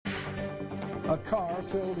A car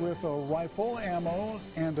filled with a rifle, ammo,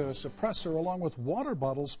 and a suppressor, along with water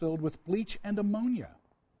bottles filled with bleach and ammonia.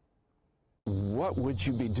 What would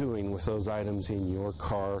you be doing with those items in your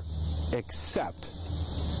car except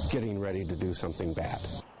getting ready to do something bad?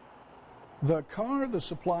 The car, the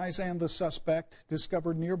supplies, and the suspect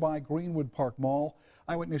discovered nearby Greenwood Park Mall.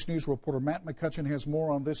 Eyewitness News reporter Matt McCutcheon has more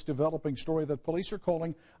on this developing story that police are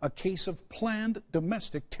calling a case of planned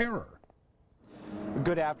domestic terror.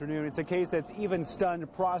 Good afternoon. It's a case that's even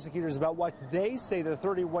stunned prosecutors about what they say the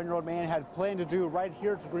 31-year-old man had planned to do right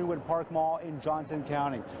here at the Greenwood Park Mall in Johnson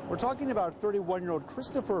County. We're talking about 31-year-old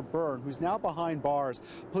Christopher Byrne, who's now behind bars.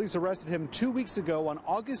 Police arrested him 2 weeks ago on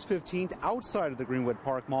August 15th outside of the Greenwood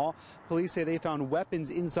Park Mall. Police say they found weapons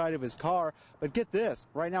inside of his car. But get this,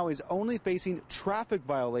 right now he's only facing traffic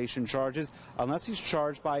violation charges unless he's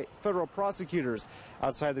charged by federal prosecutors.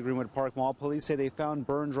 Outside the Greenwood Park Mall, police say they found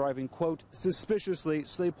Byrne driving, quote, suspiciously,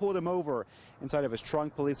 so they pulled him over. Inside of his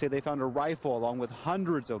trunk, police say they found a rifle along with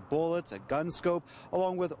hundreds of bullets, a gun scope,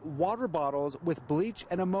 along with water bottles with bleach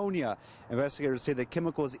and ammonia. Investigators say the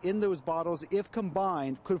chemicals in those bottles, if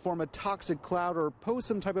combined, could form a toxic cloud or pose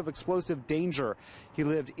some type of explosive danger. He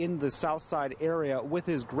lived in the South Side area with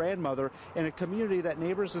his grandmother in a community that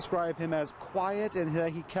neighbors describe him as quiet and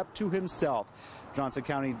that he kept to himself. Johnson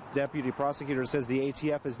County Deputy Prosecutor says the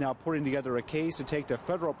ATF is now putting together a case to take to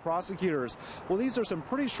federal prosecutors. Well, these are some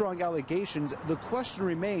pretty strong allegations. The question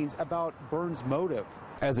remains about Byrne's motive.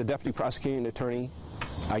 As a deputy prosecuting attorney,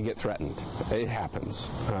 I get threatened. It happens,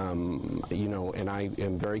 and I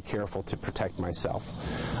am very careful to protect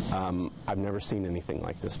myself. I've never seen anything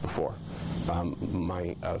like this before.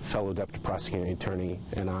 My fellow deputy prosecuting attorney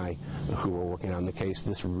and I, who were working on the case,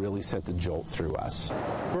 this really sent the jolt through us.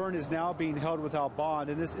 Byrne is now being held without bond,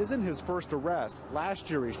 and this isn't his first arrest. Last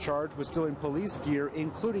year he's charged with stealing police gear,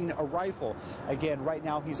 including a rifle. Again, right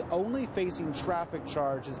now he's only facing traffic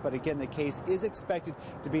charges, but again, the case is expected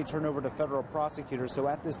to be turned over to federal prosecutors. So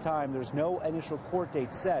at this time, there's no initial court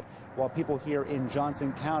date set, while people here in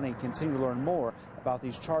Johnson County continue to learn more about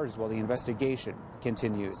these charges while the investigation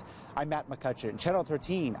continues. I'm Matt McCutcheon, Channel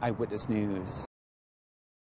 13 Eyewitness News.